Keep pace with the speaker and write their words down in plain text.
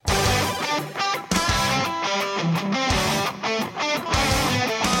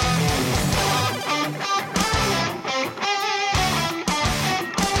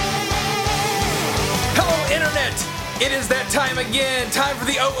again. Time for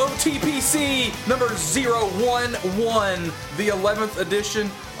the OoTPC number 011, the 11th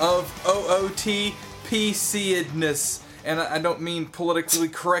edition of OoTPC-edness. And I don't mean politically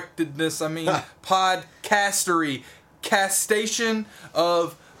correctedness, I mean podcastery. Castation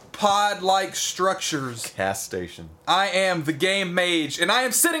of pod-like structures. Castation. I am the Game Mage, and I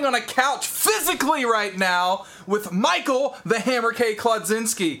am sitting on a couch physically right now with Michael the Hammer K.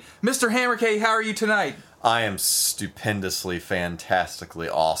 Klodzinski. Mr. Hammer K, how are you tonight? I am stupendously, fantastically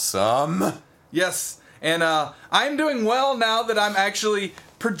awesome. Yes, and I'm doing well now that I'm actually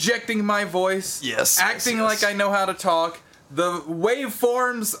projecting my voice. Yes. Acting like I know how to talk. The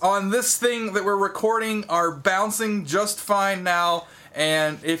waveforms on this thing that we're recording are bouncing just fine now,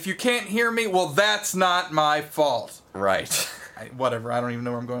 and if you can't hear me, well, that's not my fault. Right. Whatever, I don't even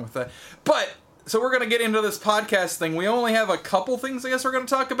know where I'm going with that. But, so we're going to get into this podcast thing. We only have a couple things I guess we're going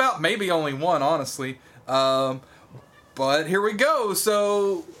to talk about. Maybe only one, honestly. But here we go.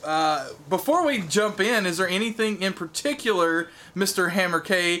 So, before we jump in, is there anything in particular, Mr. Hammer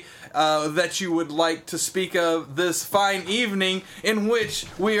K, that you would like to speak of this fine evening in which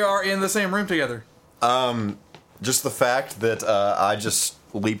we are in the same room together? Just the fact that I just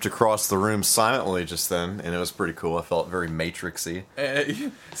leaped across the room silently just then, and it was pretty cool. I felt very Matrixy.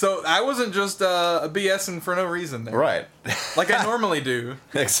 So I wasn't just BSing for no reason there. Right. Like I normally do.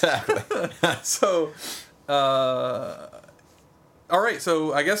 Exactly. So, alright,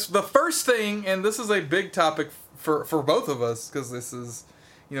 so I guess the first thing, and this is a big topic for both of us, because this is,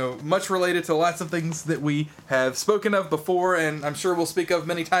 you know, much related to lots of things that we have spoken of before, and I'm sure we'll speak of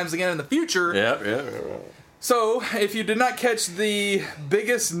many times again in the future. Yeah. So, if you did not catch the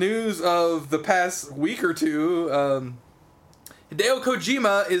biggest news of the past week or two, Hideo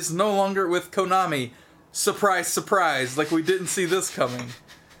Kojima is no longer with Konami. Surprise, surprise, like we didn't see this coming.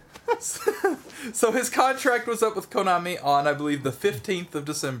 So his contract was up with Konami on, I believe, the 15th of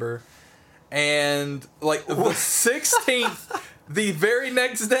December. And, like, the 16th, the very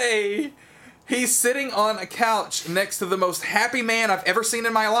next day, he's sitting on a couch next to the most happy man I've ever seen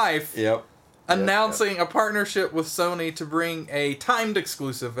in my life. Yep. Announcing a partnership with Sony to bring a timed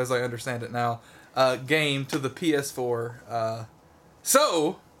exclusive, as I understand it now, game to the PS4.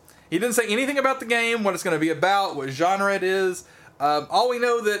 So, he didn't say anything about the game, what it's going to be about, what genre it is. All we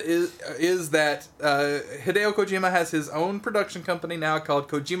know that is that Hideo Kojima has his own production company now called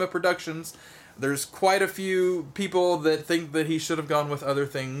Kojima Productions. There's quite a few people that think that he should have gone with other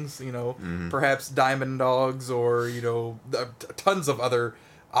things, you know, perhaps Diamond Dogs or, you know, tons of other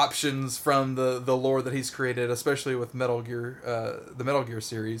options from the lore that he's created, especially with Metal Gear, the Metal Gear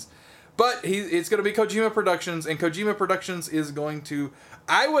series. But it's going to be Kojima Productions, and Kojima Productions is going to,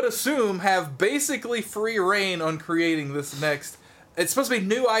 I would assume, have basically free reign on creating this next. It's supposed to be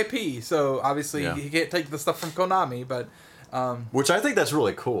new IP, so obviously he can't take the stuff from Konami, but... which I think that's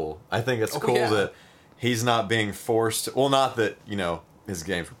really cool. I think it's cool that he's not being forced... Well, not that, you know, his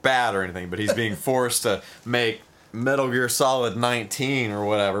games were bad or anything, but he's being forced to make Metal Gear Solid 19 or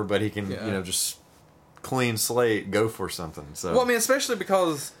whatever, but he can, you know, just clean slate, go for something. So. Well, I mean, especially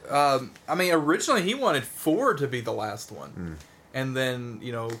because, originally he wanted 4 to be the last one. And then,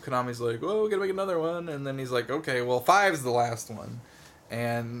 you know, Konami's like, well, we gotta make another one. And then he's like, okay, well, 5's the last one.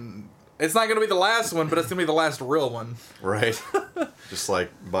 And it's not gonna be the last one, but it's gonna be the last real one. Right. Just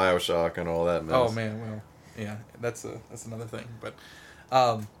like BioShock and all that mess. Oh, man, well, yeah, that's another thing. But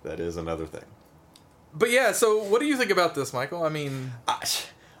that is another thing. But yeah, so what do you think about this, Michael? I mean...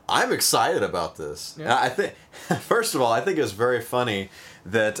 I'm excited about this. Yeah. I think, first of all, I think it's very funny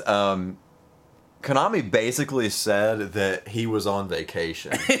that Konami basically said that he was on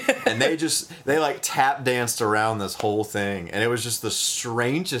vacation. And they like tap danced around this whole thing. And it was just the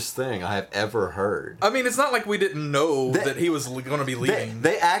strangest thing I have ever heard. I mean, it's not like we didn't know that he was going to be leaving.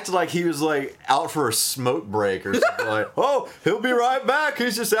 They acted like he was like out for a smoke break or something. Like, oh, he'll be right back.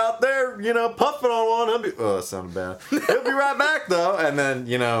 He's just out there, you know, puffing on one. Oh, that sounded bad. He'll be right back though. And then,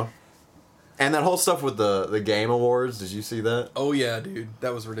 you know, and that whole stuff with the Game Awards. Did you see that? Oh yeah, dude.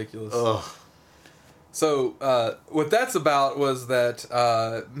 That was ridiculous. Ugh. So, what that's about was that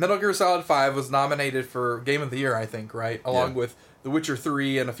Metal Gear Solid 5 was nominated for Game of the Year, I think, right? Along with The Witcher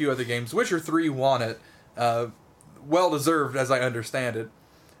 3 and a few other games. Witcher 3 won it. Well-deserved, as I understand it.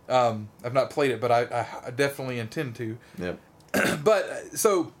 I've not played it, but I definitely intend to. Yep. But,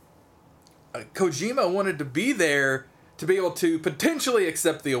 so, Kojima wanted to be there to be able to potentially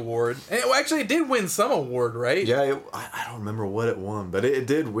accept the award. And it did win some award, right? Yeah, I don't remember what it won, but it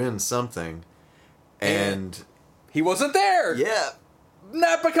did win something. And he wasn't there. Yeah,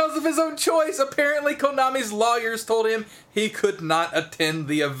 not because of his own choice. Apparently, Konami's lawyers told him he could not attend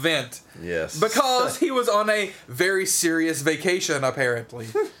the event. Yes. Because he was on a very serious vacation, apparently.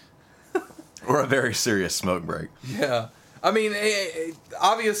 Or a very serious smoke break. Yeah. I mean,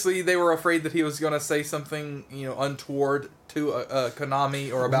 obviously they were afraid that he was going to say something, untoward to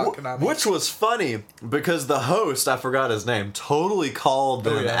Konami or about Konami. Which was funny, because the host, I forgot his name, totally called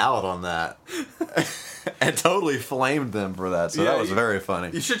them out on that. And totally flamed them for that, so that was very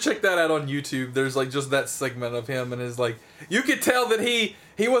funny. You should check that out on YouTube. There's like just that segment of him and his like... You could tell that he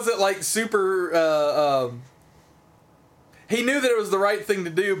wasn't like super... he knew that it was the right thing to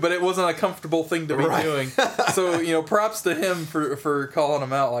do, but it wasn't a comfortable thing to be doing. So, props to him for calling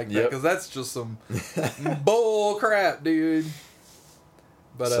him out like that, because that's just some bull crap, dude.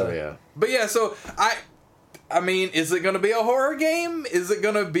 But so I mean, is it going to be a horror game? Is it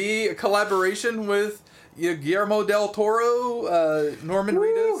going to be a collaboration with Guillermo del Toro, Norman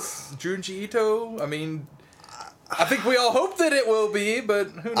Reedus, Junji Ito? I mean, I think we all hope that it will be,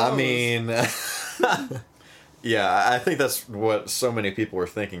 but who knows? I mean... Yeah, I think that's what so many people are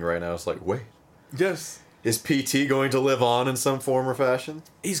thinking right now. It's like, wait. Yes. Is PT going to live on in some form or fashion?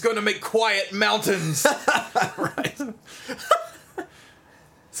 He's going to make Quiet Mountains. Right.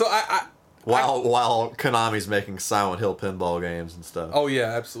 So While Konami's making Silent Hill pinball games and stuff. Oh,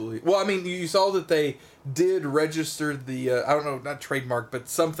 yeah, absolutely. Well, I mean, you saw that they did register the, I don't know, not trademark, but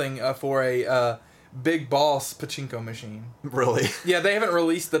something for a... Big Boss pachinko machine. Really? Yeah, they haven't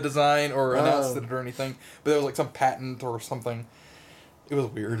released the design or announced it or anything, but there was like some patent or something. It was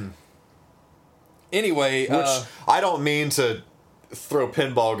weird. Anyway, which I don't mean to throw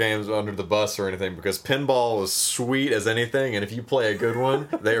pinball games under the bus or anything, because pinball is sweet as anything, and if you play a good one,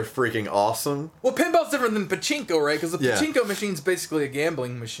 they are freaking awesome. Well, pinball's different than pachinko, right? Because the pachinko machine's basically a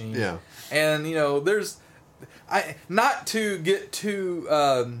gambling machine. Yeah. And there's not to get too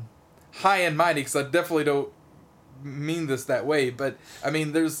high and mighty, because I definitely don't mean this that way, but I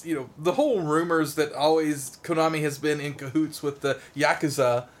mean, there's the whole rumors that always Konami has been in cahoots with the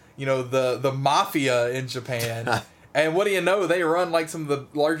Yakuza, the mafia in Japan. And what do you know, they run like some of the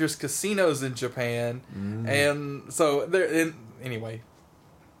largest casinos in Japan. And so anyway,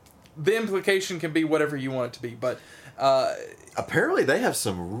 the implication can be whatever you want it to be, but apparently they have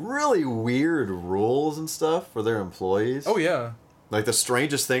some really weird rules and stuff for their employees. Oh yeah. Like, the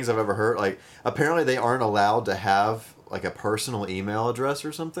strangest things I've ever heard. Like, apparently they aren't allowed to have, like, a personal email address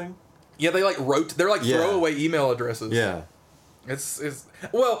or something. Yeah, they're like throwaway email addresses. Yeah. It's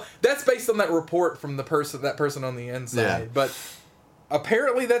well, that's based on that report from that person on the inside. Yeah. But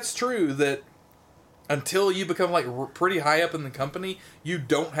apparently that's true, that until you become, like, pretty high up in the company, you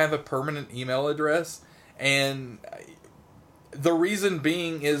don't have a permanent email address. And the reason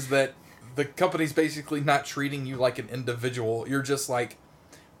being is that the company's basically not treating you like an individual. You're just like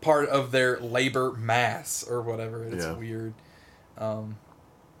part of their labor mass or whatever. It's weird.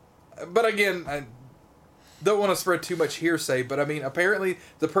 But again, I don't want to spread too much hearsay, but I mean, apparently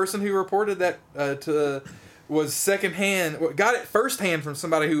the person who reported that was secondhand, got it firsthand from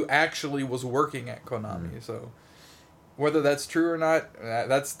somebody who actually was working at Konami. So whether that's true or not,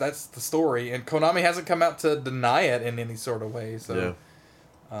 that's the story. And Konami hasn't come out to deny it in any sort of way. So.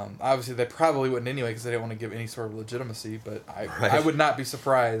 Obviously, they probably wouldn't anyway, because they don't want to give any sort of legitimacy, but I would not be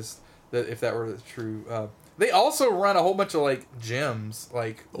surprised that if that were true. They also run a whole bunch of, like, gyms.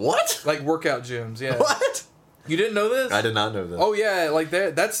 Like, what? Like, workout gyms, yeah. What? You didn't know this? I did not know this. Oh, yeah, like,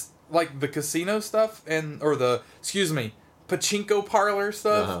 that's, like, the casino stuff, pachinko parlor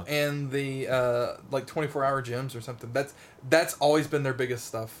stuff, and the, like, 24-hour gyms or something. That's always been their biggest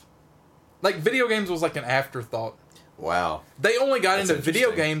stuff. Like, video games was, like, an afterthought. Wow. They only got into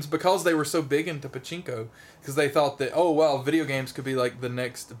video games because they were so big into pachinko, because they thought that, video games could be like the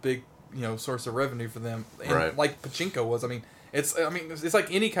next big, source of revenue for them. And like pachinko was. I mean, it's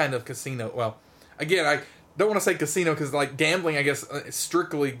like any kind of casino. Well, again, I don't want to say casino because like gambling, I guess,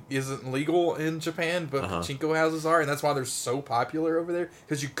 strictly isn't legal in Japan, but pachinko houses are, and that's why they're so popular over there,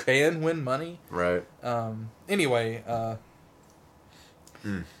 because you can win money. Right. Anyway,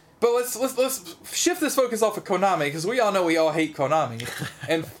 But let's shift this focus off of Konami, because we all know we all hate Konami,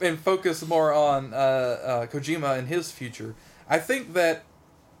 and focus more on Kojima and his future. I think that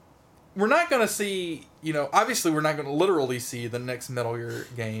we're not going to see, obviously we're not going to literally see the next Metal Gear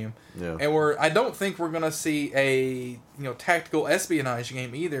game, and I don't think we're going to see a tactical espionage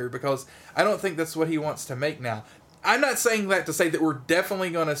game either, because I don't think that's what he wants to make now. I'm not saying that to say that we're definitely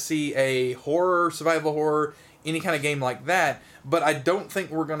going to see a horror, survival horror, any kind of game like that, but I don't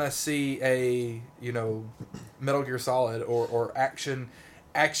think we're going to see a, Metal Gear Solid or action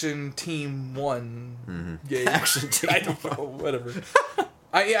Action Team 1 game. Action Team. I don't know, whatever.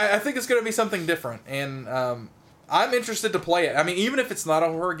 I think it's going to be something different, and I'm interested to play it. I mean, even if it's not a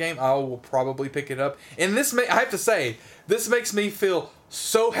horror game, I will probably pick it up. And I have to say, this makes me feel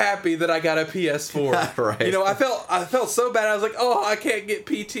so happy that I got a PS4. Right. You know, I felt so bad. I was like, oh, I can't get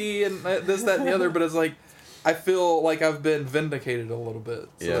PT and this, that, and the other. But it's like, I feel like I've been vindicated a little bit.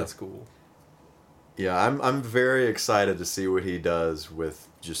 So that's cool. Yeah, I'm very excited to see what he does with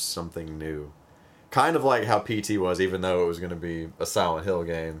just something new. Kind of like how PT was, even though it was going to be a Silent Hill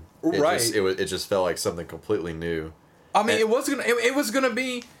game. It just felt like something completely new. I mean, it was gonna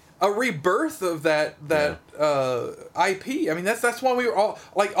be a rebirth of that IP. I mean, that's why we were all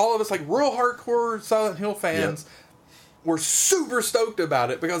of us real hardcore Silent Hill fans were super stoked about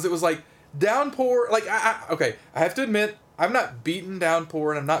it, because it was like Downpour. Like I have to admit, I've not beaten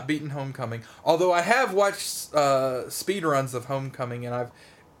Downpour and I've not beaten Homecoming. Although I have watched speedruns of Homecoming, and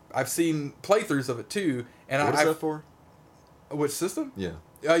I've seen playthroughs of it too. And what is that for? Which system? Yeah.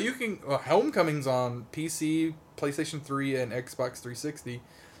 You can Homecoming's on PC, PlayStation 3, and Xbox 360.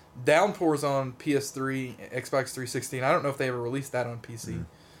 Downpour's on PS3, Xbox 360, and I don't know if they ever released that on PC.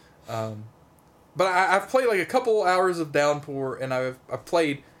 But I've played like a couple hours of Downpour, and I've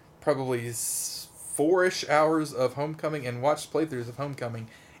played probably 4-ish hours of Homecoming and watched playthroughs of Homecoming.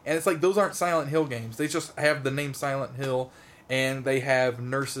 And it's like, those aren't Silent Hill games. They just have the name Silent Hill, and they have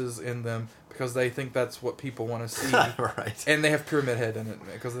nurses in them because they think that's what people want to see. Right. And they have Pyramid Head in it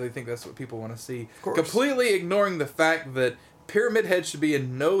because they think that's what people want to see. Of course. Completely ignoring the fact that Pyramid Head should be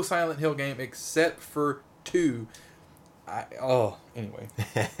in no Silent Hill game except for 2. Anyway.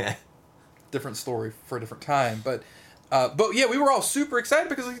 Different story for a different time. But yeah, we were all super excited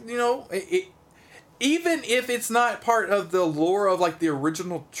because, you know, even if it's not part of the lore of like the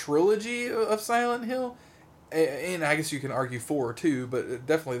original trilogy of Silent Hill, and I guess you can argue 4 or 2, but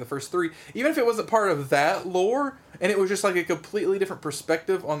definitely the first 3. Even if it wasn't part of that lore, and it was just like a completely different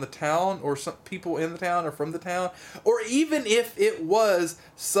perspective on the town, or some people in the town, or from the town, or even if it was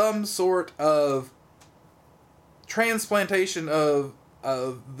some sort of transplantation of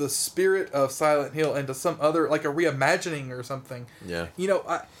the spirit of Silent Hill into some other, like a reimagining or something. Yeah. You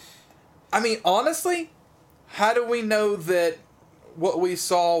know, I mean, honestly, how do we know that what we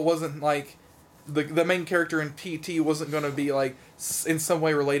saw wasn't like the main character in PT wasn't going to be like in some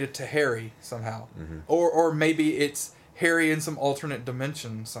way related to Harry somehow, or maybe it's Harry in some alternate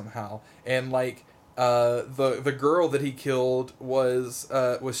dimension somehow, and like the girl that he killed was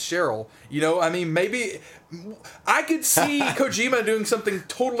Cheryl. You know, I mean, maybe I could see Kojima doing something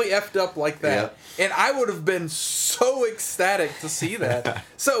totally effed up like that, and I would have been so ecstatic to see that.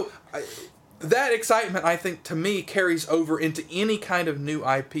 So. That excitement, I think, to me, carries over into any kind of new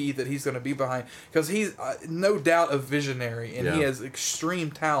IP that he's going to be behind. Because he's no doubt a visionary, and he has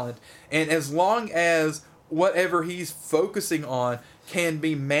extreme talent. And as long as whatever he's focusing on can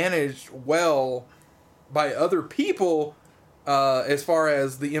be managed well by other people, as far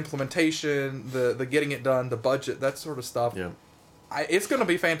as the implementation, the getting it done, the budget, that sort of stuff, it's going to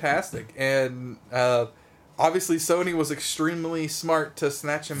be fantastic. And obviously, Sony was extremely smart to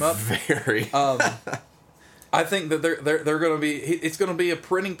snatch him up. Very. I think that they're going to be. It's going to be a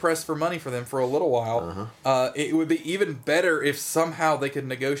printing press for money for them for a little while. It would be even better if somehow they could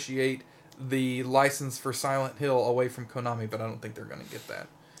negotiate the license for Silent Hill away from Konami, but I don't think they're going to get that.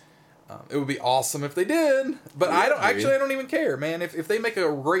 It would be awesome if they did, but I don't even care, man. If they make a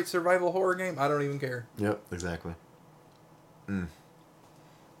great survival horror game, I don't even care. Yep, exactly.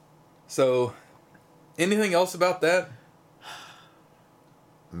 So. Anything else about that?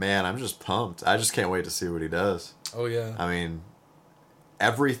 Man, I'm just pumped. I just can't wait to see what he does. Oh, yeah. I mean,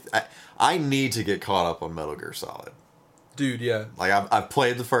 I need to get caught up on Metal Gear Solid. Dude, yeah. Like, I've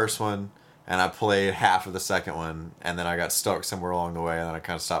played the first one, and I played half of the second one, and then I got stuck somewhere along the way, and then I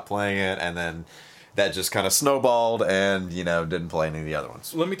kind of stopped playing it, and then that just kind of snowballed, and, you know, didn't play any of the other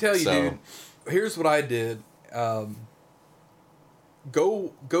ones. Let me tell you, dude. Here's what I did.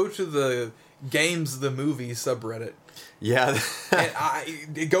 Go to the Games the Movie subreddit. Yeah. And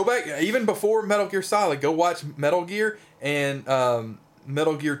I go back even before Metal Gear Solid. Go watch Metal Gear and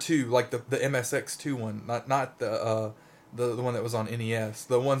Metal Gear 2, like the MSX2 one, not the one that was on NES.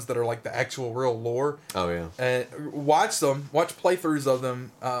 The ones that are like the actual real lore. Oh yeah. And watch them. Watch playthroughs of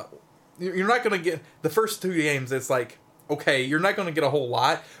them. You're not gonna get the first 2 games. It's like, okay, you're not gonna get a whole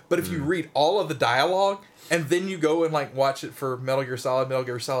lot, but if you read all of the dialogue. And then you go and like watch it for Metal Gear Solid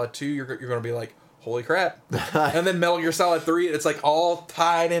 2, you're going to be like, holy crap. And then Metal Gear Solid 3, it's like all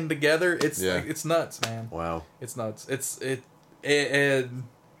tied in together. It's like, it's nuts, man. Wow. It's nuts. And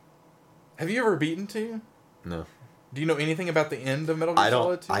have you ever beaten 2? No. Do you know anything about the end of Metal Gear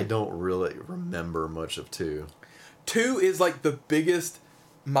Solid 2? I don't really remember much of 2. 2 is like the biggest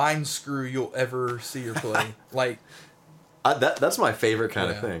mind screw you'll ever see or play. Like, that's my favorite kind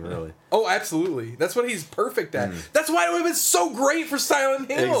of thing, really. Oh, absolutely. That's what he's perfect at. That's why it would have been so great for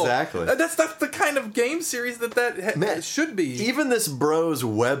Silent Hill. Exactly. That's the kind of game series that should be. Even this bro's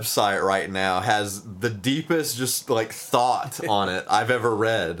website right now has the deepest just like thought on it I've ever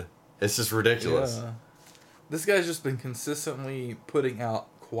read. It's just ridiculous. Yeah. This guy's just been consistently putting out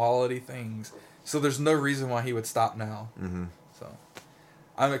quality things, so there's no reason why he would stop now. Mm-hmm. So,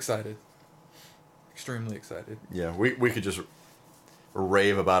 I'm excited. Extremely excited. Yeah, we could just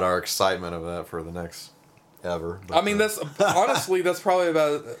rave about our excitement of that for the next ever. But, I mean, that's honestly, that's probably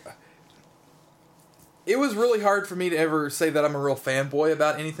about... It was really hard for me to ever say that I'm a real fanboy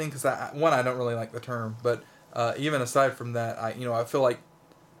about anything, because I don't really like the term, but even aside from that, I feel like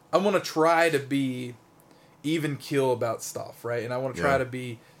I want to try to be even keel about stuff, right? And I want to try to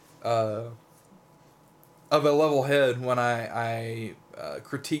be of a level head when I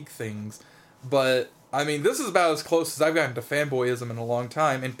critique things. But, I mean, this is about as close as I've gotten to fanboyism in a long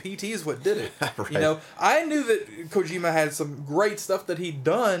time, and PT is what did it. Right. I knew that Kojima had some great stuff that he'd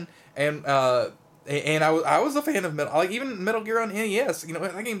done, and I was a fan of Metal, like even Metal Gear on NES.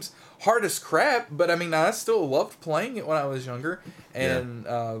 That game's hard as crap, but I mean, I still loved playing it when I was younger, and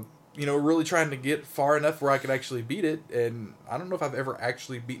really trying to get far enough where I could actually beat it. And I don't know if I've ever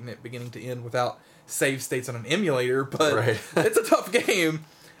actually beaten it beginning to end without save states on an emulator, but it's a tough game.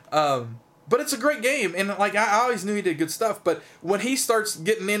 But it's a great game, and like I always knew he did good stuff. But when he starts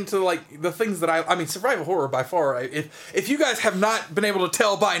getting into like the things that I mean, survival horror by far. If you guys have not been able to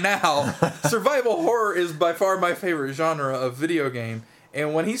tell by now, survival horror is by far my favorite genre of video game.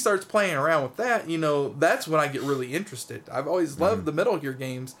 And when he starts playing around with that, that's when I get really interested. I've always loved the Metal Gear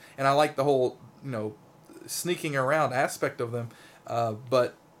games, and I like the whole sneaking around aspect of them.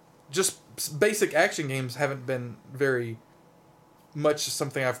 But just basic action games haven't been very much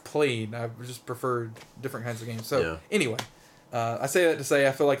something I've played. I've just preferred different kinds of games. So anyway, I say that to say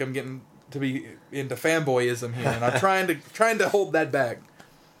I feel like I'm getting to be into fanboyism here, and I'm trying to hold that back.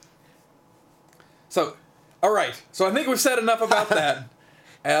 So, all right. So I think we've said enough about that.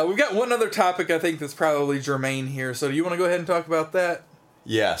 We've got one other topic I think that's probably germane here. So do you want to go ahead and talk about that?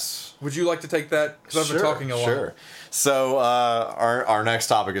 Yes. Would you like to take that? Because I've been talking a lot. Sure. So our next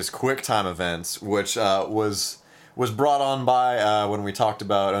topic is QuickTime events, which was brought on by when we talked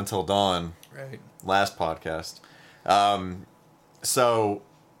about Until Dawn last podcast. So,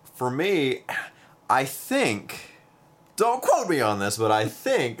 for me, I think, don't quote me on this, but I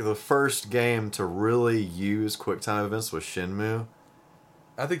think the first game to really use QuickTime events was Shenmue.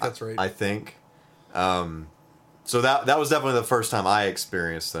 I think that's right. I think. So that was definitely the first time I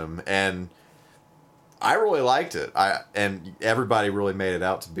experienced them, and I really liked it. And everybody really made it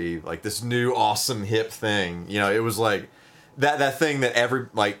out to be like this new awesome hip thing. It was like that thing that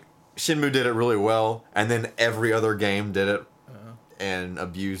Shenmue did it really well, and then every other game did it and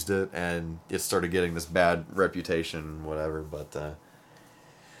abused it, and it started getting this bad reputation, whatever.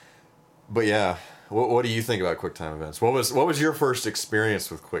 But yeah, what do you think about QuickTime events? What was your first experience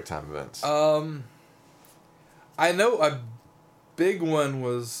with QuickTime events? I know a big one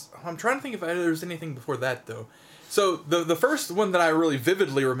was... I'm trying to think if there was anything before that, though. So, the first one that I really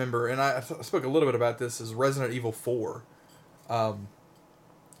vividly remember, and I spoke a little bit about this, is Resident Evil 4.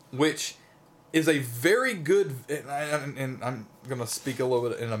 Which is a very good... And I'm going to speak a little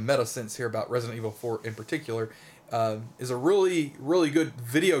bit in a meta sense here about Resident Evil 4 in particular. Is a really, really good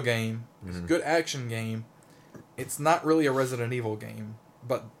video game. It's a good action game. It's not really a Resident Evil game.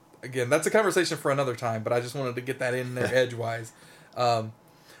 But, again, that's a conversation for another time, but I just wanted to get that in there edgewise. But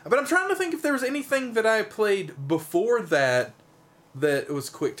I'm trying to think if there was anything that I played before that was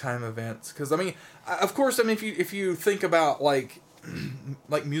QuickTime events. Because, I mean, of course, if you think about, like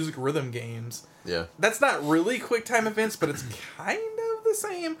music rhythm games, that's not really QuickTime events, but it's kind of the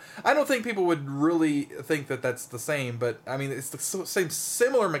same. I don't think people would really think that that's the same, but, I mean, it's the same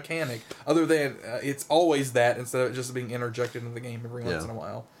similar mechanic, other than it's always that instead of just being interjected into the game every once in a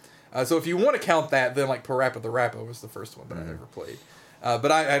while. So if you want to count that, then, like, Parappa the Rappa was the first one that I ever played.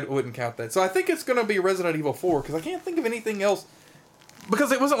 But I wouldn't count that. So I think it's going to be Resident Evil 4, because I can't think of anything else.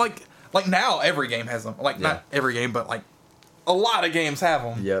 Because it wasn't like now every game has them. Like, not every game, but, like, a lot of games have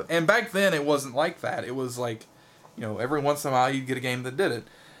them. Yep. And back then, it wasn't like that. It was like, every once in a while, you'd get a game that did it.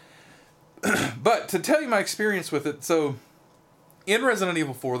 But to tell you my experience with it, so, in Resident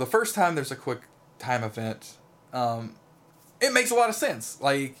Evil 4, the first time there's a QuickTime event, it makes a lot of sense.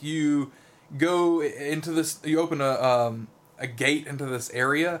 Like, you go into this, you open a gate into this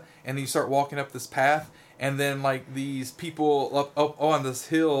area, and you start walking up this path, and then like these people up on this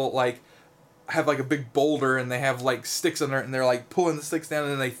hill like have like a big boulder, and they have like sticks under it, and they're like pulling the sticks down,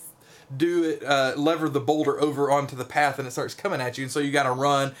 and then they do it, lever the boulder over onto the path, and it starts coming at you, and so you gotta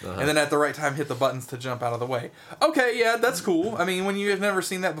run, and then at the right time hit the buttons to jump out of the way. Okay, yeah, that's cool. I mean, when you have never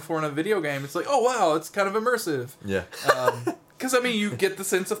seen that before in a video game, it's like, oh wow, it's kind of immersive. Yeah. Because, I mean, you get the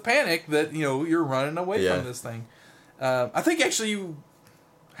sense of panic that, you know, you're running away from this thing. I think actually you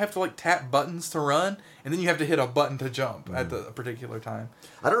have to like tap buttons to run, and then you have to hit a button to jump at a particular time.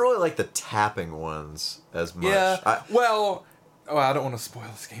 I don't really like the tapping ones as much. Yeah, I don't want to spoil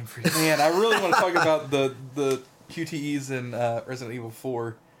this game for you, man. I really want to talk about the QTEs in Resident Evil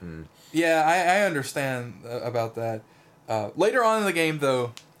 4. Yeah, I understand about that. Later on in the game,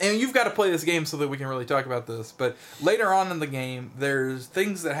 though, and you've got to play this game so that we can really talk about this, but later on in the game, there's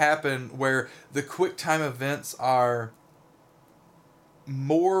things that happen where the quick time events are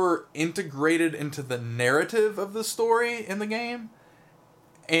more integrated into the narrative of the story in the game,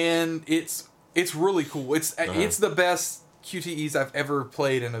 and it's really cool. It's the best QTEs I've ever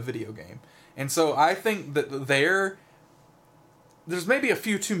played in a video game. And so I think that there's maybe a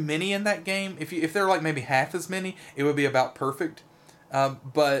few too many in that game. If they're like maybe half as many, it would be about perfect.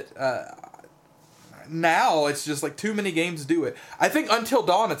 But now it's just like too many games do it. I think Until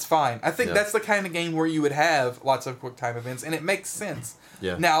Dawn it's fine. I think that's the kind of game where you would have lots of quick time events, and it makes sense.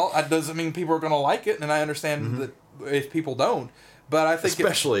 Yeah. Now, it doesn't mean people are going to like it, and I understand that if people don't. But I think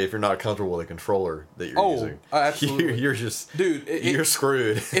especially if you're not comfortable with the controller that you're using. Absolutely. You're just... Dude, you're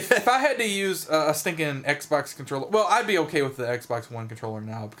screwed. if I had to use a stinking Xbox controller... Well, I'd be okay with the Xbox One controller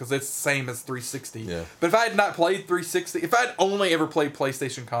now, because it's the same as 360. Yeah. But if I had not played 360... If I'd only ever played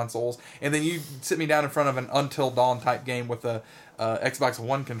PlayStation consoles, and then you sit me down in front of an Until Dawn type game with a Xbox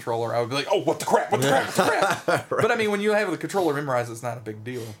One controller, I would be like, oh, what the crap, what the crap, what the crap? Right. But I mean, when you have the controller memorized, it's not a big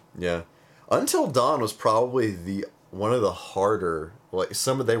deal. Yeah. Until Dawn was probably one of the harder, like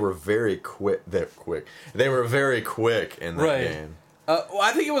they were very quick. They were very quick in that game. Well,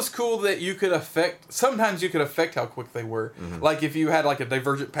 I think it was cool that you could sometimes you could affect how quick they were. Like if you had like a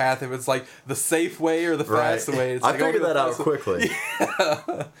divergent path, it was like the safe way or the fast way. It's I like, figured that out quickly.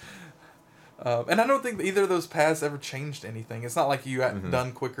 Yeah. And I don't think that either of those paths ever changed anything. It's not like you got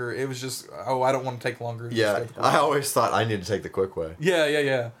done quicker. It was just, I don't want to take longer. Yeah, I always thought I need to take the quick way.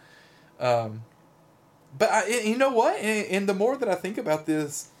 Yeah. But you know what? And the more that I think about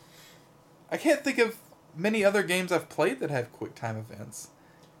this, I can't think of many other games I've played that have quick time events.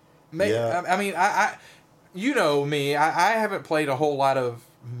 I mean, you know me, I haven't played a whole lot of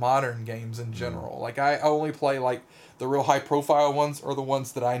modern games in general. Like, I only play, like, the real high-profile ones or the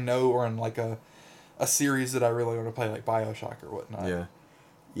ones that I know are in, like, a series that I really want to play, like BioShock or whatnot.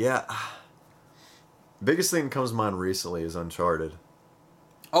 Yeah. Biggest thing that comes to mind recently is Uncharted.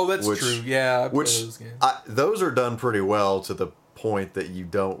 Oh, that's true. Yeah, I play those games. Those are done pretty well to the point that you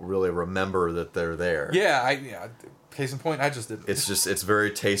don't really remember that they're there. Yeah, case in point, I just didn't. It's very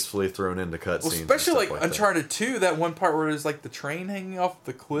tastefully thrown into cutscenes. Well, especially like Uncharted 2, that one part where there's like the train hanging off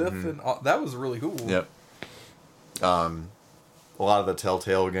the cliff, and that was really cool. Yep. A lot of the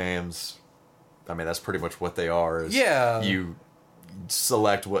Telltale games, I mean, that's pretty much what they are. You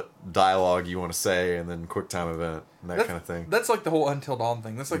select what dialogue you want to say, and then quick time event, and that kind of thing. That's like the whole Until Dawn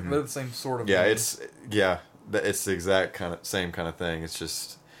thing. That's like they're the same sort of thing. Yeah, it's the exact same kind of thing. It's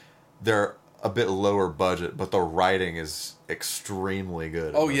just they're a bit lower budget, but the writing is extremely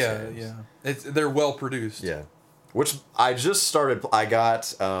good. Oh yeah. They're well produced. Yeah. Which I just started. I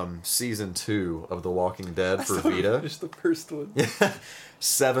got season 2 of The Walking Dead for Vita. Finished the first one.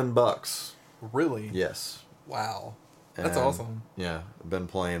 $7. Really? Yes. Wow. That's awesome. Yeah, I've been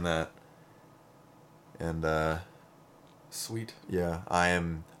playing that. And sweet. Yeah, I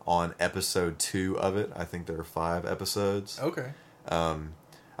am on episode 2 of it. I think there are 5 episodes. Okay.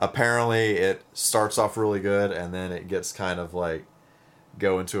 Apparently it starts off really good, and then it gets kind of like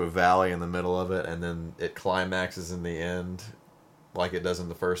go into a valley in the middle of it, and then it climaxes in the end like it does in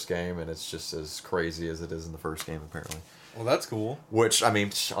the first game, and it's just as crazy as it is in the first game, apparently. Well, that's cool. Which, I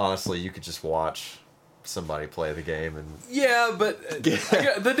mean, honestly, you could just watch somebody play the game and... Yeah, but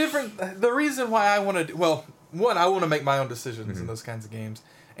the reason why I want to... Well, one, I want to make my own decisions in those kinds of games.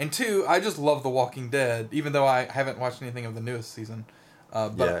 And two, I just love The Walking Dead, even though I haven't watched anything of the newest season.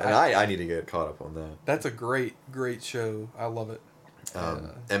 But I need to get caught up on that. That's a great show. I love it.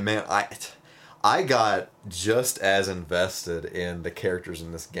 And man, I got just as invested in the characters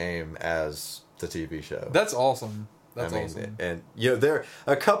in this game as the TV show. That's awesome. Awesome. And you know, there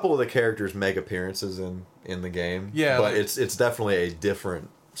a couple of the characters make appearances in the game. Yeah, but it's definitely a different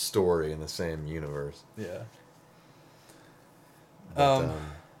story in the same universe. Yeah. But,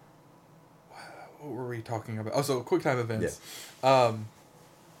 what were we talking about? Oh, so QuickTime events. Yeah.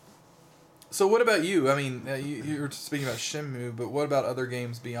 So what about you? I mean, you were speaking about Shenmue, but what about other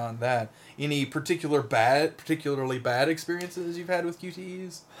games beyond that? Any particularly bad experiences you've had with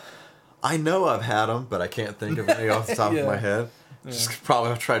QTEs? I know I've had them, but I can't think of any off the top of my head. Yeah. Just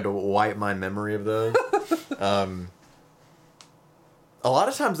probably tried to wipe my memory of those. A lot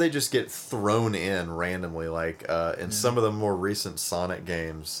of times they just get thrown in randomly, like in some of the more recent Sonic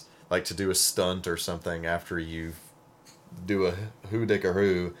games, like to do a stunt or something after you do a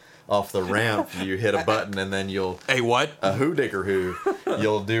hoo-dicker-hoo off the ramp, you hit a button and then you'll... A what? A hoo-dicker-hoo.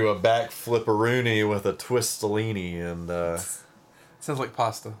 You'll do a back flipperoonie with a twistolini and... Sounds like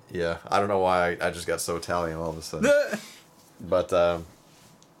pasta. Yeah, I don't know why I just got so Italian all of a sudden. But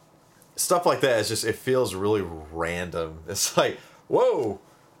stuff like that, it feels really random. It's like, whoa,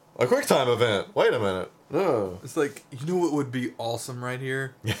 a QuickTime event. Wait a minute. Oh. It's like, you know what would be awesome right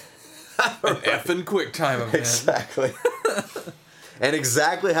here? An effing QuickTime event. Exactly. And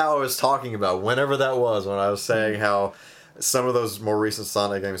exactly how I was talking about, whenever that was, when I was saying how some of those more recent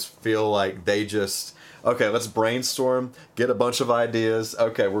Sonic games feel like they just, okay, let's brainstorm, get a bunch of ideas.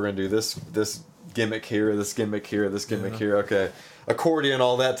 Okay, we're going to do this gimmick here, this gimmick here, this gimmick here. Okay, accordion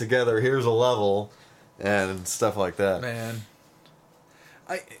all that together. Here's a level, and stuff like that. Man,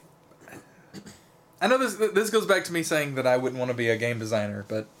 I know this goes back to me saying that I wouldn't want to be a game designer,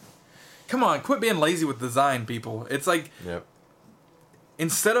 but come on, quit being lazy with design, people. It's like,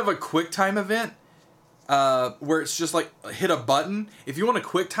 instead of a QuickTime event, where it's just like hit a button, if you want a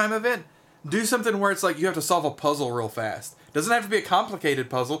QuickTime event, do something where it's like you have to solve a puzzle real fast. Doesn't have to be a complicated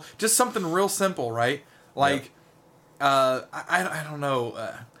puzzle, just something real simple, right? Like, I don't know.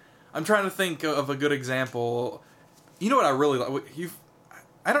 I'm trying to think of a good example. You know what I really like?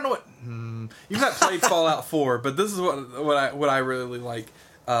 I don't know what... You've not played Fallout 4, but this is what I really like.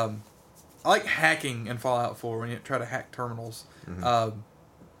 I like hacking in Fallout 4 when you try to hack terminals. Mm-hmm.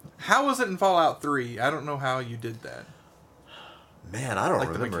 How was it in Fallout 3? I don't know how you did that. Man, I don't like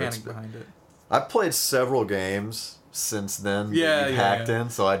remember. The mechanic behind it. I've played several games since then that you hacked in,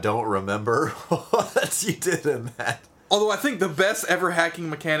 so I don't remember what you did in that. Although I think the best ever hacking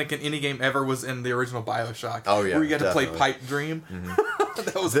mechanic in any game ever was in the original BioShock. Oh, yeah, where you got definitely. To play Pipe Dream. Mm-hmm.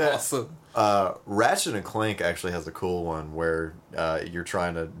 That was awesome. Ratchet and Clank actually has a cool one where you're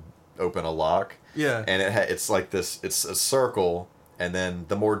trying to open a lock. Yeah. And it's like this, it's a circle, and then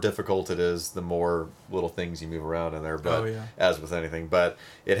the more difficult it is, the more little things you move around in there. But as with anything, but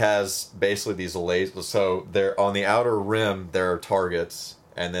it has basically these lasers. So there on the outer rim there are targets,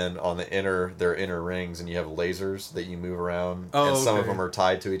 and then on the inner there are inner rings, and you have lasers that you move around. And some of them are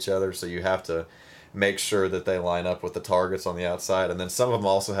tied to each other, so you have to make sure that they line up with the targets on the outside. And then some of them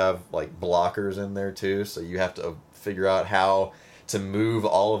also have like blockers in there too, so you have to figure out how to move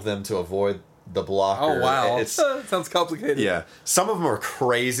all of them to avoid the blocker. Oh wow, it sounds complicated. Yeah, some of them are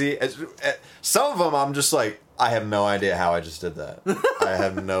crazy. Some of them I'm just like, I have no idea how I just did that. I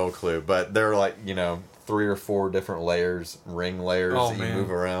have no clue. But they're like, 3 or 4 different ring layers that you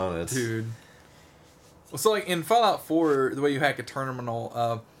move around. Dude. So like in Fallout 4, the way you hack a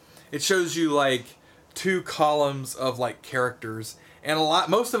terminal, it shows you like 2 columns of like characters, and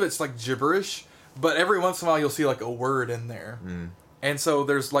most of it's like gibberish, but every once in a while you'll see like a word in there. And so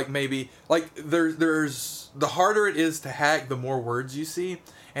there's like maybe like there's the harder it is to hack, the more words you see,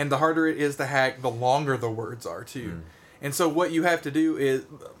 and the harder it is to hack, the longer the words are too. And so what you have to do is,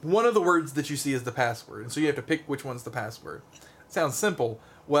 one of the words that you see is the password, and so you have to pick which one's the password. Sounds simple.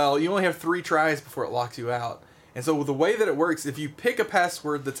 Well, you only have 3 tries before it locks you out. And so the way that it works, if you pick a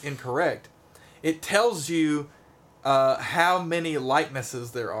password that's incorrect, it tells you how many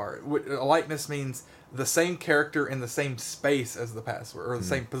likenesses there are. A likeness means the same character in the same space as the password, or the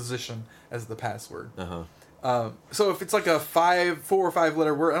same position as the password. So if it's like a 4 or 5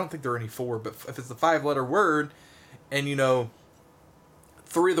 letter word, I don't think there are any 4, but if it's a 5-letter word, and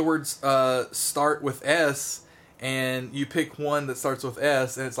 3 of the words start with S, and you pick one that starts with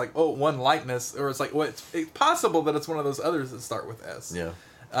S, and it's like, oh, one likeness, or it's like, well, it's possible that it's one of those others that start with S. Yeah.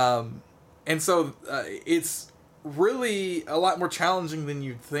 And so it's really a lot more challenging than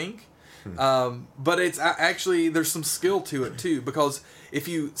you'd think. But it's actually, there's some skill to it too, because if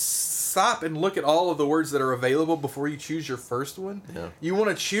you stop and look at all of the words that are available before you choose your first one, you want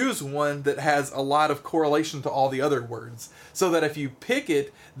to choose one that has a lot of correlation to all the other words, so that if you pick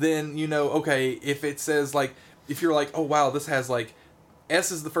it, then okay, if it says like, if you're like, oh wow, this has like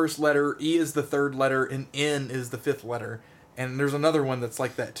S is the first letter, E is the 3rd letter, and N is the 5th letter, and there's another one that's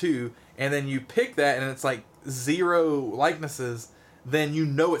like that too, and then you pick that and it's like 0 likenesses, then you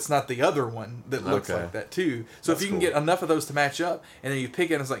know it's not the other one that looks Okay. like that too. So That's if you can cool. get enough of those to match up, and then you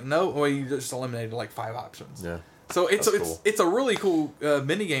pick it, and it's like no, well you just eliminated like 5 options. Yeah. So it's That's it's cool. it's a really cool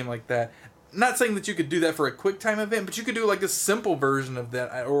mini game like that. Not saying that you could do that for a quick time event, but you could do like a simple version of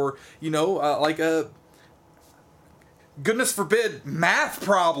that, or like a goodness forbid math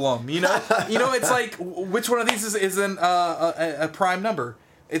problem. It's like which one of these is a prime number.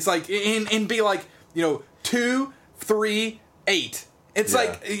 It's like and be like 2, 3, 8. It's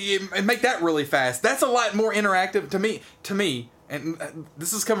like you make that really fast. That's a lot more interactive to me. And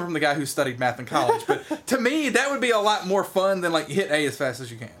this is coming from the guy who studied math in college, but to me that would be a lot more fun than like hit A as fast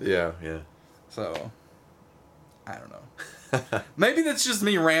as you can. Yeah. So, I don't know. Maybe that's just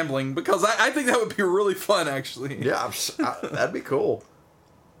me rambling, because I think that would be really fun, actually. Yeah, that'd be cool.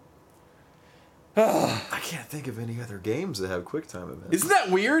 I can't think of any other games that have QuickTime events. Isn't that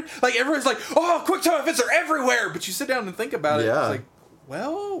weird? Like, everyone's like, oh, QuickTime events are everywhere! But you sit down and think about it, Yeah. it's like,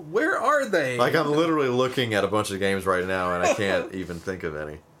 well, where are they? Like, I'm literally looking at a bunch of games right now, and I can't even think of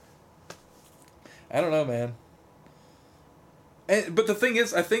any. I don't know, man. But the thing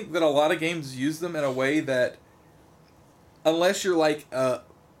is, I think that a lot of games use them in a way that, unless you're like a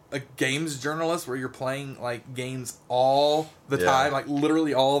games journalist where you're playing like games all the time, like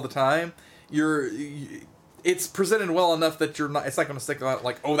literally all the time, it's presented well enough that it's not going to stick out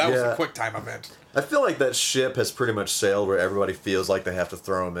like, oh, that was a QuickTime event. I feel like that ship has pretty much sailed where everybody feels like they have to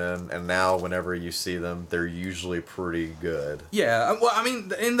throw them in, and now whenever you see them, they're usually pretty good. Yeah, well, I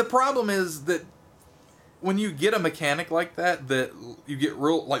mean, and the problem is that when you get a mechanic like that you get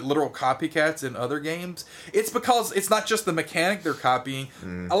real, like, literal copycats in other games, it's because it's not just the mechanic they're copying.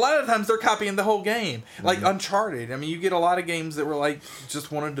 A lot of times they're copying the whole game. Like Uncharted. I mean, you get a lot of games that were, like,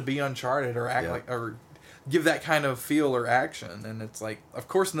 just wanted to be Uncharted or act like, or give that kind of feel or action. And it's like, of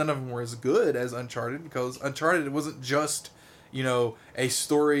course, none of them were as good as Uncharted, because Uncharted wasn't just, a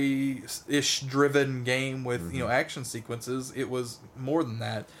story-ish driven game with, action sequences. It was more than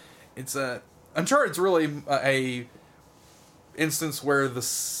that. It's Uncharted's really a instance where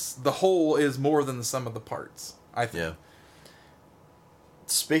the whole is more than the sum of the parts, I think. Yeah.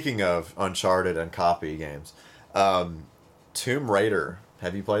 Speaking of Uncharted and copy games, Tomb Raider.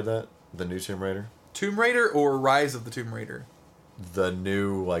 Have you played that? The new Tomb Raider? Tomb Raider or Rise of the Tomb Raider? The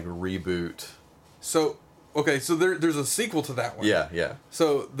new, like, reboot. So, okay, so there's a sequel to that one. Yeah.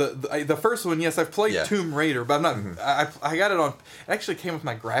 So the first one, yes, I've played Tomb Raider, but I'm not. I got it on. It actually came with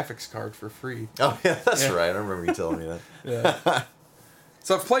my graphics card for free. Oh yeah, that's right. I remember you telling me that. Yeah.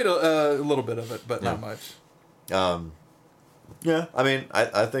 So I've played a little bit of it, but not much. Yeah, I mean,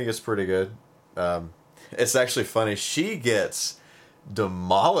 I think it's pretty good. It's actually funny. She gets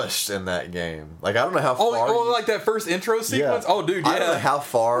demolished in that game. Like, I don't know how far. Like that first intro sequence. Yeah. Oh, dude, yeah. I don't know how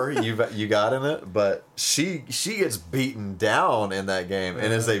far you got in it, but she gets beaten down in that game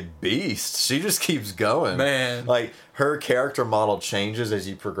and is a beast. She just keeps going. Man. Like, her character model changes as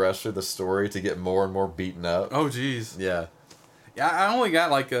you progress through the story to get more and more beaten up. Oh, jeez. Yeah. Yeah, I only got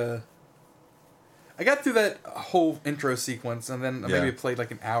like I got through that whole intro sequence, and then maybe I played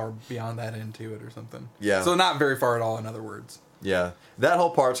like an hour beyond that into it or something. Yeah. So not very far at all, in other words. Yeah. That whole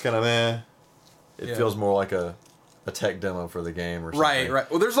part's kind of meh. It feels more like a tech demo for the game or something.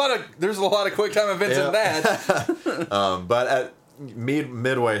 Right. Well, there's a lot of QuickTime events in that. But at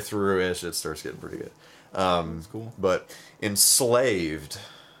midway through-ish, it starts getting pretty good. That's cool. But Enslaved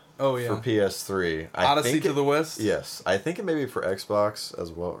for PS3. Odyssey to the West? Yes. I think it may be for Xbox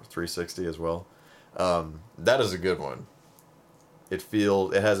as well, or 360 as well. That is a good one. It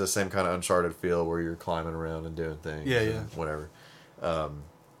has the same kind of Uncharted feel where you're climbing around and doing things. Yeah. Whatever.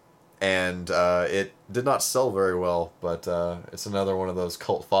 And it did not sell very well, but it's another one of those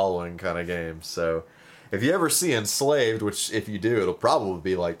cult following kind of games. So if you ever see Enslaved, which if you do, it'll probably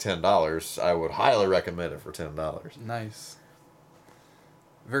be like $10, I would highly recommend it for $10. Nice.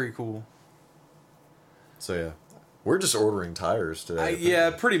 Very cool. So yeah. We're just ordering tires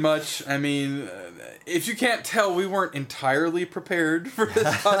today. Pretty much. I mean, if you can't tell, we weren't entirely prepared for this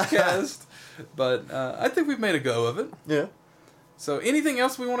podcast, but I think we've made a go of it. Yeah. So, anything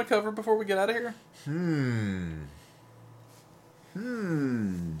else we want to cover before we get out of here?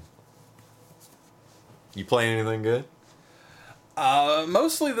 You playing anything good?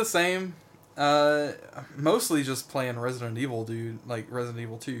 Mostly the same. Mostly just playing Resident Evil, dude. Like Resident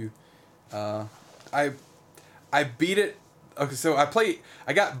Evil 2. I beat it. Okay, so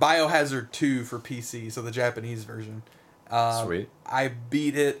I got Biohazard 2 for PC, so the Japanese version. Sweet. I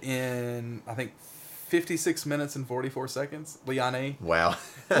beat it in, I think, 56 minutes and 44 seconds. Liane. Wow.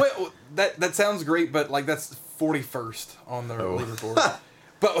 Wait, that sounds great, but like that's 41st on the leaderboard.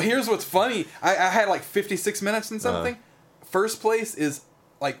 But here's what's funny. I had like 56 minutes and something. first place is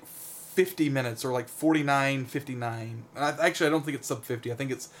like 50 minutes or like 49:59. Actually, I don't think it's sub 50. I think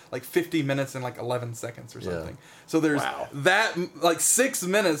it's like 50 minutes and like 11 seconds or something. So there's that like 6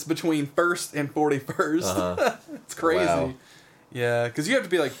 minutes between first and 41st. It's crazy. Wow. Yeah, because you have to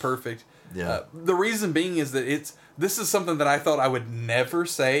be like perfect. Yeah. The reason being is that this is something that I thought I would never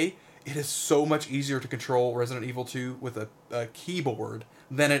say. It is so much easier to control Resident Evil 2 with a keyboard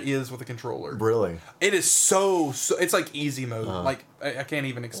than it is with a controller. Really? It is so it's like easy mode. Like, I can't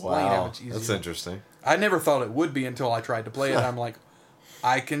even explain how much easier. That's interesting. I never thought it would be until I tried to play it. I'm like,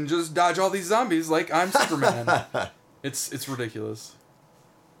 I can just dodge all these zombies like I'm Superman. It's ridiculous.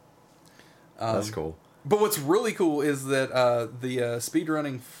 That's cool. But what's really cool is that the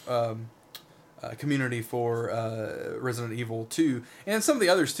speedrunning community for Resident Evil 2, and some of the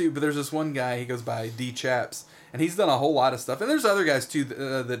others too, but there's this one guy, he goes by D Chaps, and he's done a whole lot of stuff, and there's other guys too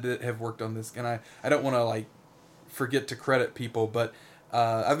that have worked on this, and I don't want to like forget to credit people, but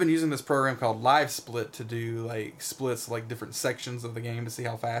I've been using this program called Live Split to do like splits, like different sections of the game to see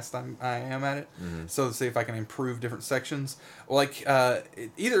how fast I am at it. So to see if I can improve different sections. Like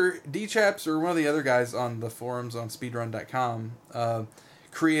either D Chaps or one of the other guys on the forums on speedrun.com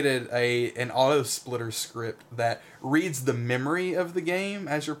created an auto splitter script that reads the memory of the game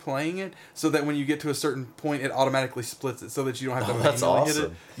as you're playing it, so that when you get to a certain point, it automatically splits it, so that you don't have to manually hit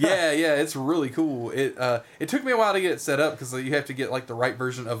it. Yeah, it's really cool. It took me a while to get it set up because you have to get like the right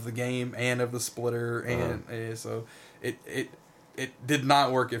version of the game and of the splitter, and so it did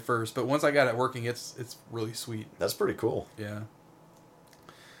not work at first, but once I got it working, it's really sweet. That's pretty cool. Yeah.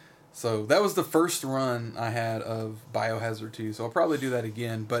 So that was the first run I had of Biohazard 2, so I'll probably do that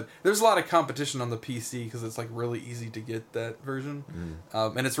again. But there's a lot of competition on the PC because it's like really easy to get that version.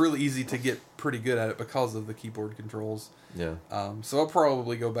 And it's really easy to get pretty good at it because of the keyboard controls. Yeah. So I'll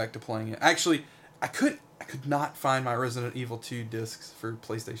probably go back to playing it. Actually, I could not find my Resident Evil 2 discs for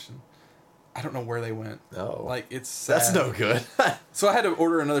PlayStation. I don't know where they went. Oh. Like, it's sad. That's no good. So I had to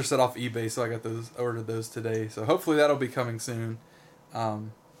order another set off eBay, so I ordered those today. So hopefully that'll be coming soon.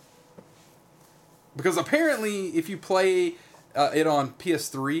 Because apparently, if you play it on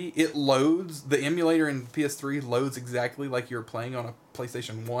PS3, it loads, the emulator in PS3 loads exactly like you're playing on a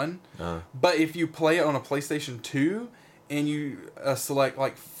PlayStation 1. But if you play it on a PlayStation 2 and you select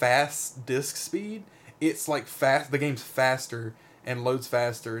like fast disc speed, it's like the game's faster and loads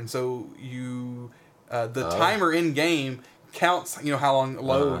faster. And so the timer in game counts, how long it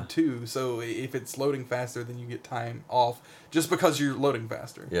load too. So if it's loading faster, then you get time off just because you're loading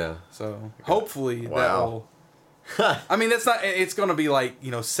faster. Yeah. So hopefully that will. I mean, it's going to be like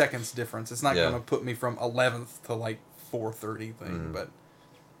seconds difference. It's not going to put me from 11th to like 4:30 thing, but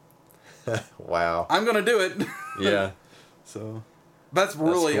wow, I'm going to do it. Yeah. So that's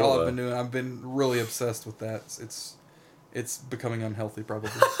really cool, all I've been doing. I've been really obsessed with that. It's becoming unhealthy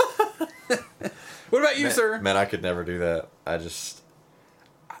probably. What about you, sir? Man, I could never do that.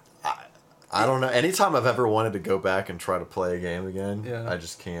 I don't know. Anytime I've ever wanted to go back and try to play a game again, I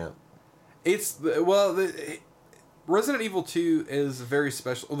just can't. Resident Evil 2 is very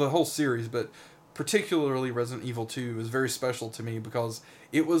special. Well, the whole series, but particularly Resident Evil 2 is very special to me because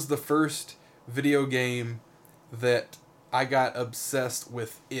it was the first video game that I got obsessed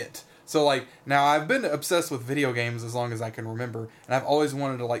with it. So, like, now I've been obsessed with video games as long as I can remember, and I've always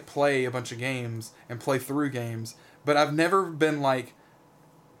wanted to, like, play a bunch of games and play through games, but I've never been, like,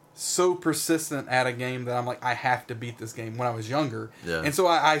 so persistent at a game that I'm like, I have to beat this game when I was younger. Yeah. And so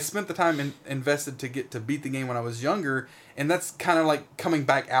I spent the time invested to get to beat the game when I was younger, and that's kind of like coming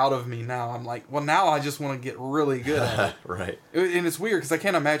back out of me now. I'm like, well, now I just want to get really good at it. Right. And it's weird because I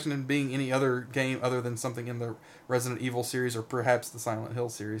can't imagine it being any other game other than something in the Resident Evil series or perhaps the Silent Hill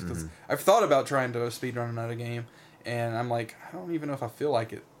series, because I've thought about trying to speedrun another game, and I'm like, I don't even know if I feel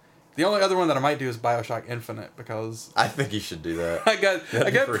like it. The only other one that I might do is BioShock Infinite, because I think you should do that. I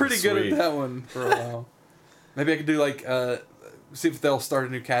got pretty good at that one for a while. Maybe I could do like see if they'll start a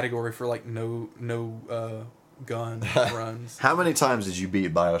new category for like no gun runs. How many times did you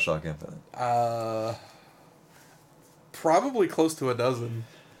beat BioShock Infinite? Probably close to a dozen.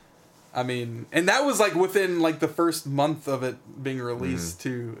 I mean, and that was like within like the first month of it being released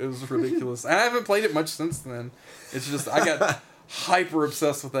too. It was ridiculous. And I haven't played it much since then. It's just I got hyper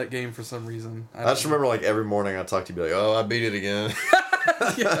obsessed with that game for some reason. I just remember like every morning I'd talk to you, be like, oh, I beat it again.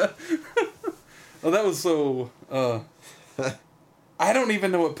 Yeah. Oh, that was so I don't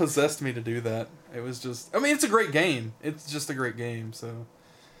even know what possessed me to do that. It was just, I mean, it's a great game. It's just a great game, so.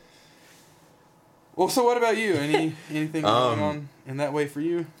 Well, so what about you? Anything going on in that way for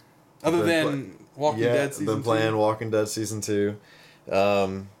you? Other than Walking Dead Season 2? Been playing Walking Dead Season 2.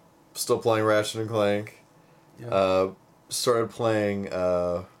 Still playing Ratchet and Clank. Yeah. started playing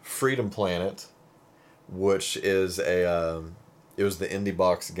Freedom Planet, which is it was the Indie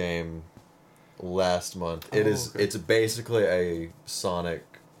Box game last month. It's basically a Sonic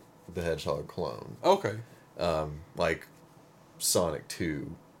the Hedgehog clone. Okay. Like Sonic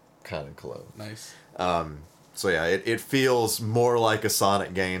 2 kind of clone. Nice. So yeah, it feels more like a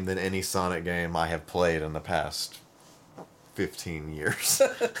Sonic game than any Sonic game I have played in the past 15 years.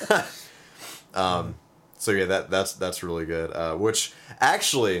 So yeah, that's really good. Which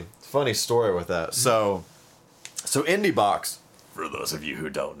actually, funny story with that. So Indie Box, for those of you who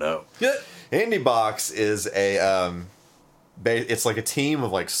don't know, Indie Box is it's like a team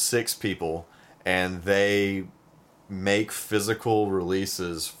of like 6 people, and they make physical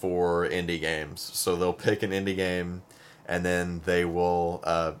releases for indie games. So they'll pick an indie game, and then they will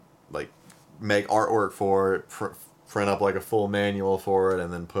like make artwork for it, print up like a full manual for it,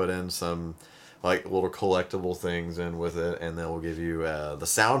 and then put in some like little collectible things in with it, and then we'll give you the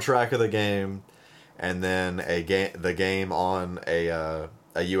soundtrack of the game, and then the game on a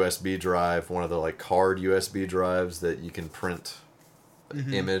USB drive, one of the like card USB drives that you can print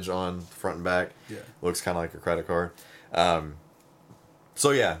image on front and back. Yeah, looks kind of like a credit card.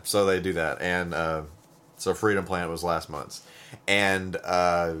 So they do that, and so Freedom Planet was last month's, and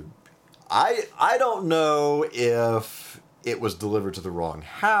I don't know if it was delivered to the wrong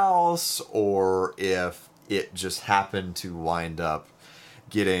house or if it just happened to wind up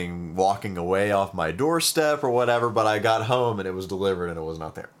walking away off my doorstep or whatever, but I got home and it was delivered and it was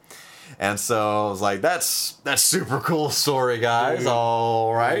not there. And so I was like, that's super cool story, guys. Dude.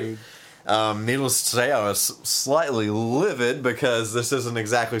 All right. Dude. Needless to say, I was slightly livid because this isn't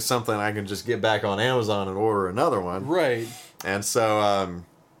exactly something I can just get back on Amazon and order another one. Right. And so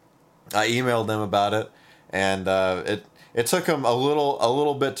I emailed them about it, and it took them a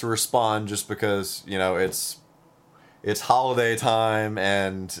little bit to respond, just because, you know, it's holiday time,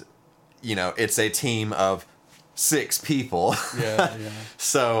 and, you know, it's a team of 6 people. Yeah.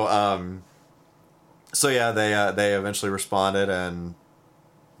 So they eventually responded, and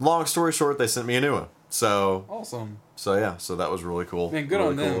long story short, they sent me a new one. So awesome. So that was really cool. Man, good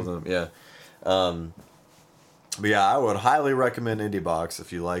really on them. Yeah. But yeah, I would highly recommend Indie Box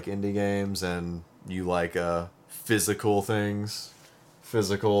if you like indie games and you like physical things,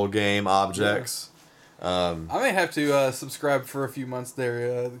 physical game objects. Yeah. I may have to subscribe for a few months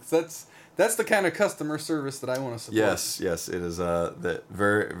there. That's the kind of customer service that I want to support. Yes, it is. That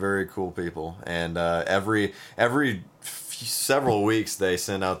very, very cool people, and every several weeks they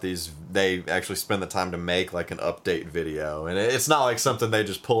send out these. They actually spend the time to make like an update video, and it's not like something they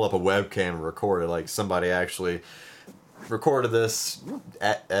just pull up a webcam and record it. Like somebody actually recorded this,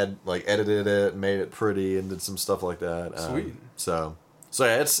 like edited it, made it pretty, and did some stuff like that. Sweet. So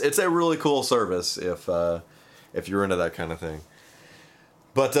yeah, it's a really cool service if you're into that kind of thing.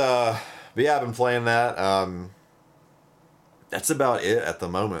 But yeah, I've been playing that. That's about it at the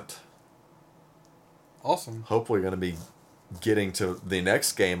moment. Awesome. Hopefully going to be getting to the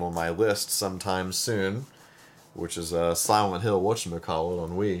next game on my list sometime soon, which is Silent Hill whatchamacallit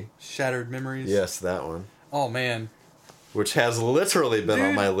on Wii. Shattered Memories? Yes, that one. Oh, man. Which has literally been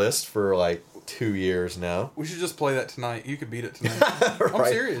on my list for like 2 years now. We should just play that tonight. You could beat it tonight. Right. I'm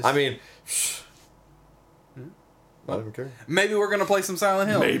serious. I mean... I don't care. Maybe we're going to play some Silent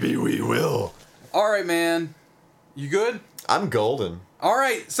Hill. Maybe we will. All right, man. You good? I'm golden. All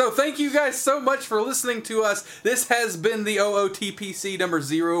right. So thank you guys so much for listening to us. This has been the OOTPC number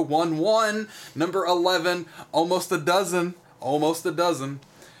 011, number 11, almost a dozen.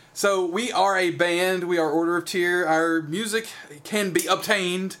 So we are a band. We are Order of Tier. Our music can be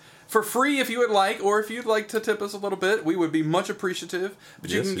obtained for free if you would like, or if you'd like to tip us a little bit, we would be much appreciative.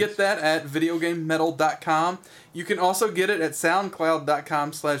 But you can get that at videogamemetal.com. You can also get it at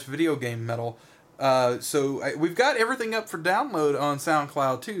soundcloud.com/videogamemetal. So we've got everything up for download on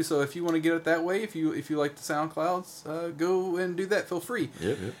SoundCloud too. So if you want to get it that way, if you like the SoundClouds, go and do that. Feel free.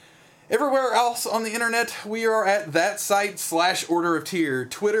 Yep. Everywhere else on the internet, we are at that site /Order of Tier.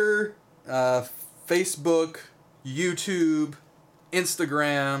 Twitter, Facebook, YouTube,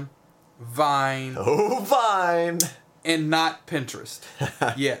 Instagram, Vine. Oh, Vine! And not Pinterest.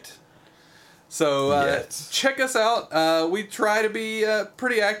 Yet. So, check us out. We try to be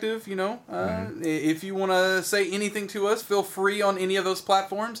pretty active, you know. If you want to say anything to us, feel free on any of those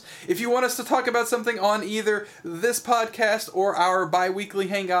platforms. If you want us to talk about something on either this podcast or our bi-weekly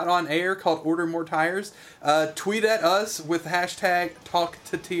hangout on air called Order More Tires, tweet at us with hashtag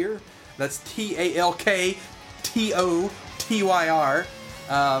 #TalkToTier. That's TalkToTyr.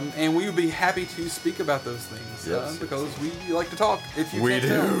 And we would be happy to speak about those things because we like to talk. If you can't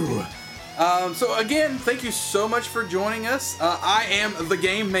tell. So again, thank you so much for joining us. I am the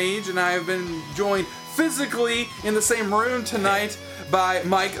Game Mage, and I have been joined physically in the same room tonight by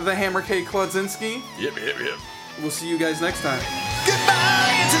Mike the Hammer K. Klodzinski. Yep. We'll see you guys next time.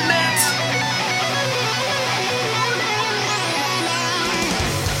 Goodbye, Internet!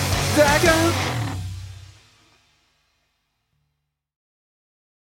 Dagger!